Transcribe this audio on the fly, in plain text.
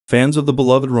Fans of the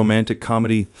beloved romantic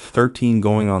comedy 13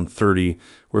 Going on 30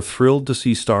 were thrilled to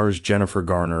see stars Jennifer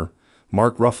Garner,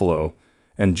 Mark Ruffalo,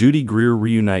 and Judy Greer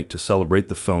reunite to celebrate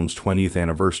the film's 20th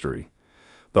anniversary.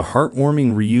 The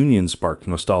heartwarming reunion sparked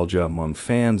nostalgia among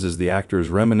fans as the actors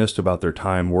reminisced about their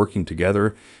time working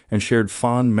together and shared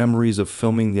fond memories of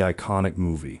filming the iconic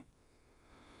movie.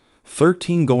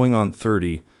 13 Going on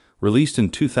 30, released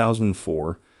in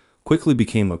 2004, quickly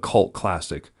became a cult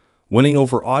classic, winning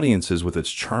over audiences with its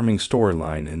charming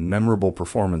storyline and memorable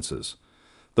performances.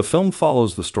 The film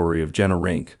follows the story of Jenna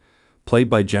Rink, played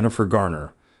by Jennifer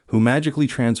Garner, who magically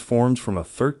transforms from a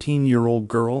 13-year-old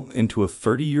girl into a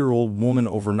 30-year-old woman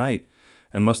overnight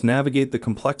and must navigate the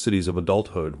complexities of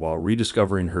adulthood while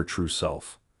rediscovering her true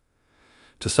self.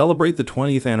 To celebrate the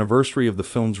 20th anniversary of the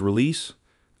film's release,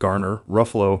 Garner,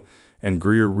 Ruffalo, and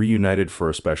Greer reunited for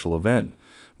a special event,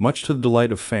 much to the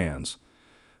delight of fans.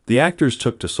 The actors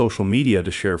took to social media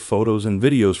to share photos and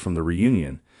videos from the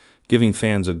reunion, giving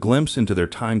fans a glimpse into their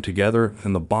time together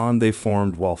and the bond they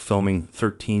formed while filming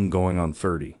 13 Going on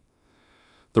 30.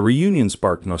 The reunion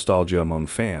sparked nostalgia among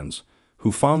fans,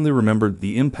 who fondly remembered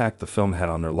the impact the film had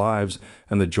on their lives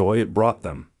and the joy it brought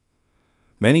them.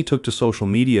 Many took to social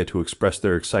media to express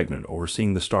their excitement over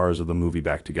seeing the stars of the movie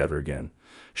back together again,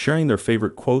 sharing their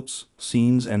favorite quotes,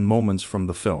 scenes, and moments from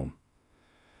the film.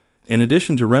 In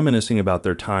addition to reminiscing about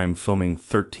their time filming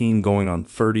 13 Going on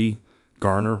 30,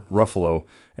 Garner, Ruffalo,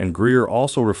 and Greer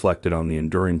also reflected on the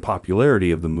enduring popularity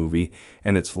of the movie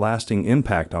and its lasting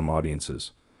impact on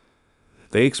audiences.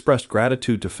 They expressed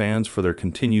gratitude to fans for their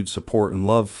continued support and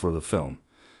love for the film,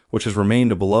 which has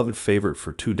remained a beloved favorite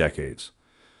for 2 decades.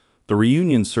 The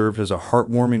reunion served as a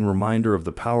heartwarming reminder of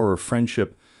the power of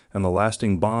friendship and the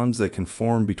lasting bonds that can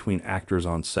form between actors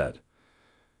on set.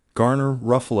 Garner,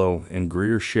 Ruffalo, and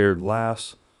Greer shared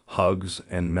laughs, hugs,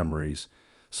 and memories,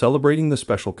 celebrating the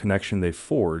special connection they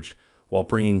forged while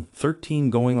bringing 13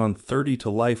 Going on 30 to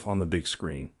life on the big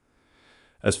screen.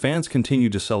 As fans continue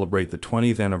to celebrate the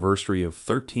 20th anniversary of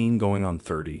 13 Going on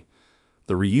 30,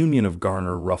 the reunion of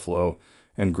Garner, Ruffalo,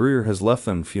 and Greer has left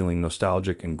them feeling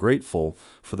nostalgic and grateful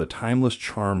for the timeless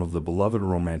charm of the beloved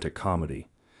romantic comedy.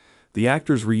 The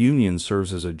actors' reunion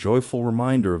serves as a joyful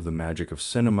reminder of the magic of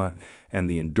cinema and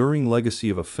the enduring legacy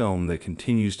of a film that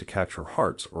continues to capture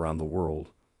hearts around the world.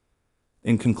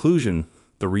 In conclusion,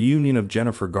 the reunion of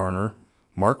Jennifer Garner,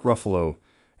 Mark Ruffalo,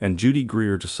 and Judy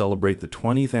Greer to celebrate the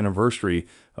 20th anniversary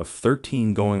of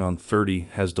 13 Going on 30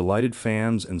 has delighted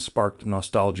fans and sparked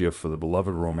nostalgia for the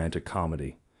beloved romantic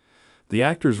comedy. The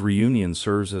actors' reunion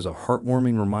serves as a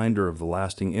heartwarming reminder of the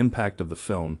lasting impact of the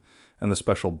film and the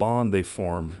special bond they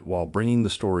formed while bringing the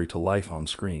story to life on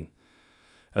screen.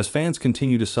 As fans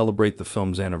continue to celebrate the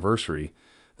film's anniversary,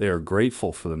 they are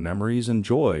grateful for the memories and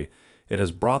joy it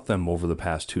has brought them over the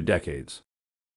past 2 decades.